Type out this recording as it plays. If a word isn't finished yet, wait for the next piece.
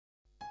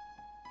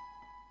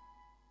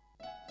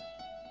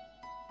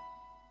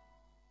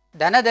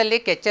ದನದಲ್ಲಿ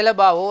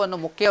ಕೆಚ್ಚಲುಬಾವು ಒಂದು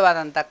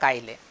ಮುಖ್ಯವಾದಂಥ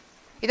ಕಾಯಿಲೆ.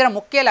 ಇದರ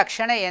ಮುಖ್ಯ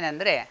ಲಕ್ಷಣ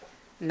ಏನೆಂದರೆ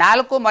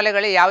 4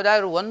 ಮೊಲೆಗಳು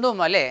ಯಾವುದಾದ್ರೂ ಒಂದು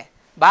ಮೊಲೆ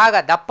ಭಾಗ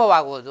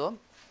ದಪ್ಪವಾಗುವುದು,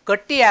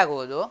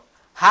 ಗಟ್ಟಿಯಾಗುವುದು,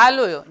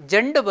 ಹಾಲು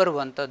ಜಂಡು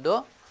ಬರುವಂಥದ್ದು,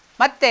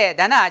 ಮತ್ತು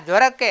ದನ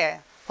ಜ್ವರಕ್ಕೆ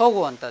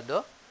ಹೋಗುವಂಥದ್ದು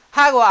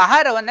ಹಾಗೂ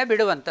ಆಹಾರವನ್ನು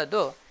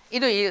ಬಿಡುವಂಥದ್ದು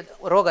ಇದು ಈ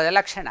ರೋಗದ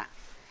ಲಕ್ಷಣ.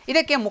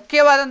 ಇದಕ್ಕೆ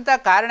ಮುಖ್ಯವಾದಂಥ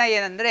ಕಾರಣ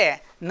ಏನೆಂದರೆ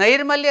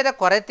ನೈರ್ಮಲ್ಯದ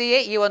ಕೊರತೆಯೇ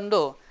ಈ ಒಂದು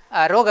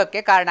ರೋಗಕ್ಕೆ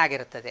ಕಾರಣ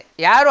ಆಗಿರುತ್ತದೆ.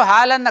 ಯಾರು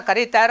ಹಾಲನ್ನು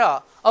ಕರೀತಾರೋ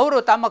ಅವರು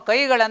ತಮ್ಮ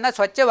ಕೈಗಳನ್ನು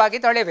ಸ್ವಚ್ಛವಾಗಿ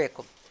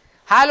ತೊಳೆಯಬೇಕು.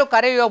 ಹಾಲು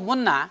ಕರೆಯುವ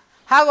ಮುನ್ನ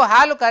ಹಾಗೂ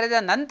ಹಾಲು ಕರೆದ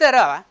ನಂತರ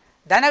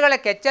ದನಗಳ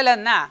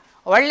ಕೆಚ್ಚಲನ್ನು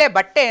ಒಳ್ಳೆಯ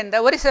ಬಟ್ಟೆಯಿಂದ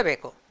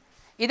ಒರೆಸಬೇಕು.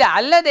 ಇದು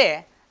ಅಲ್ಲದೆ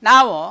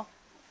ನಾವು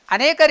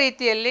ಅನೇಕ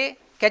ರೀತಿಯಲ್ಲಿ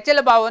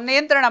ಕೆಚ್ಚಲುಬಾವನ್ನು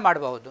ನಿಯಂತ್ರಣ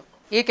ಮಾಡಬಹುದು.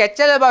 ಈ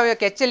ಕೆಚ್ಚಲುಬಾವಿಯ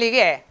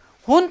ಕೆಚ್ಚಲಿಗೆ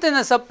ಹುಂತಿನ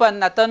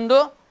ಸೊಪ್ಪನ್ನು ತಂದು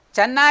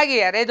ಚೆನ್ನಾಗಿ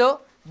ಅರೆದು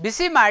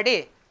ಬಿಸಿ ಮಾಡಿ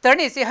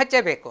ತಣಿಸಿ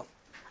ಹಚ್ಚಬೇಕು.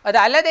 ಅದು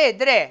ಅಲ್ಲದೇ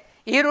ಇದ್ದರೆ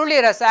ಈರುಳ್ಳಿ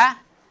ರಸ,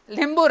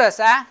 ಲಿಂಬು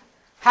ರಸ,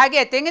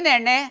 ಹಾಗೆ ತೆಂಗಿನ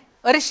ಎಣ್ಣೆ,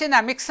 ಅರಿಶಿನ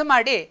ಮಿಕ್ಸ್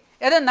ಮಾಡಿ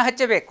ಅದನ್ನು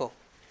ಹಚ್ಚಬೇಕು.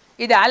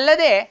 ಇದು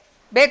ಅಲ್ಲದೆ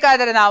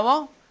ಬೇಕಾದರೆ ನಾವು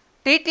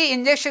TT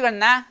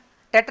ಇಂಜೆಕ್ಷನ್ಗಳನ್ನು,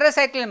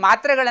 ಟೆಟ್ರಾಸೈಕ್ಲಿನ್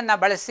ಮಾತ್ರೆಗಳನ್ನು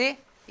ಬಳಸಿ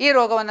ಈ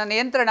ರೋಗವನ್ನು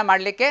ನಿಯಂತ್ರಣ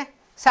ಮಾಡಲಿಕ್ಕೆ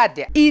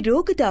ಸಾಧ್ಯ. ಈ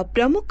ರೋಗದ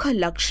ಪ್ರಮುಖ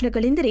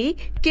ಲಕ್ಷಣಗಳೆಂದರೆ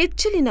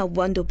ಕೆಚ್ಚಲಿನ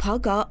ಒಂದು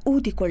ಭಾಗ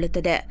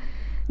ಊದಿಕೊಳ್ಳುತ್ತದೆ,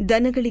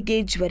 ದನಗಳಿಗೆ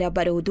ಜ್ವರ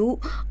ಬರುವುದು,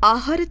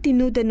 ಆಹಾರ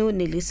ತಿನ್ನುವುದನ್ನು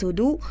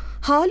ನಿಲ್ಲಿಸುವುದು,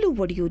 ಹಾಲು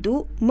ಒಡೆಯುವುದು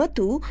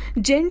ಮತ್ತು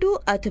ಜೆಂಡು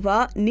ಅಥವಾ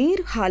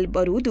ನೀರು ಹಾಲು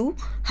ಬರುವುದು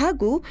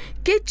ಹಾಗೂ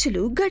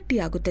ಕೆಚ್ಚಲು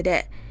ಗಟ್ಟಿಯಾಗುತ್ತದೆ.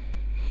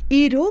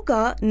 ಈ ರೋಗ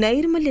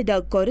ನೈರ್ಮಲ್ಯದ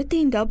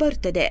ಕೊರತೆಯಿಂದ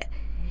ಬರುತ್ತದೆ.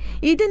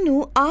 ಇದನ್ನು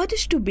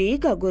ಆದಷ್ಟು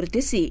ಬೇಗ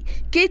ಗುರುತಿಸಿ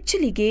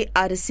ಕೆಚ್ಚಲಿಗೆ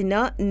ಅರಸಿನ,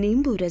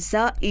 ನಿಂಬು ರಸ,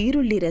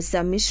 ಈರುಳ್ಳಿ ರಸ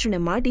ಮಿಶ್ರಣ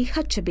ಮಾಡಿ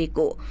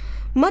ಹಚ್ಚಬೇಕು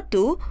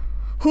ಮತ್ತು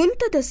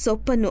ಹುಂತದ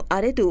ಸೊಪ್ಪನ್ನು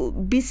ಅರೆದು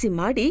ಬಿಸಿ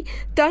ಮಾಡಿ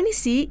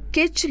ತಣಿಸಿ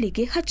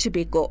ಕೆಚ್ಚಲಿಗೆ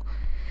ಹಚ್ಚಬೇಕು.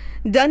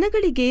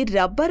 ದನಗಳಿಗೆ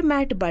ರಬ್ಬರ್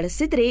ಮ್ಯಾಟ್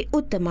ಬಳಸಿದರೆ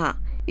ಉತ್ತಮ.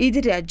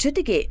 ಇದರ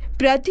ಜೊತೆಗೆ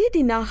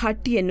ಪ್ರತಿದಿನ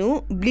ಹಟ್ಟಿಯನ್ನು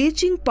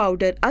ಬ್ಲೀಚಿಂಗ್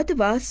ಪೌಡರ್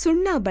ಅಥವಾ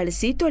ಸುಣ್ಣ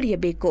ಬಳಸಿ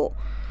ತೊಳೆಯಬೇಕು.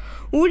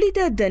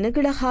 ಉಳಿದ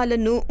ದನಗಳ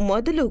ಹಾಲನ್ನು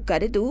ಮೊದಲು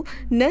ಕರೆದು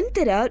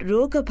ನಂತರ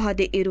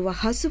ರೋಗಬಾಧೆ ಇರುವ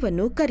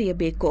ಹಸುವನ್ನು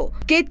ಕರೆಯಬೇಕು.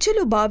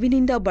 ಕೆಚ್ಚಲು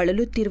ಬಾವಿನಿಂದ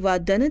ಬಳಲುತ್ತಿರುವ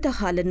ದನದ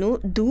ಹಾಲನ್ನು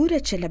ದೂರ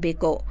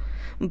ಚೆಲ್ಲಬೇಕು.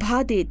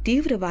 ಬಾಧೆ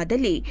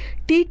ತೀವ್ರವಾದಲ್ಲಿ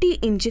TT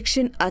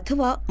ಇಂಜೆಕ್ಷನ್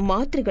ಅಥವಾ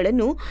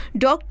ಮಾತ್ರೆಗಳನ್ನು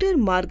ಡಾಕ್ಟರ್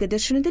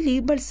ಮಾರ್ಗದರ್ಶನದಲ್ಲಿ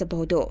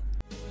ಬಳಸಬಹುದು.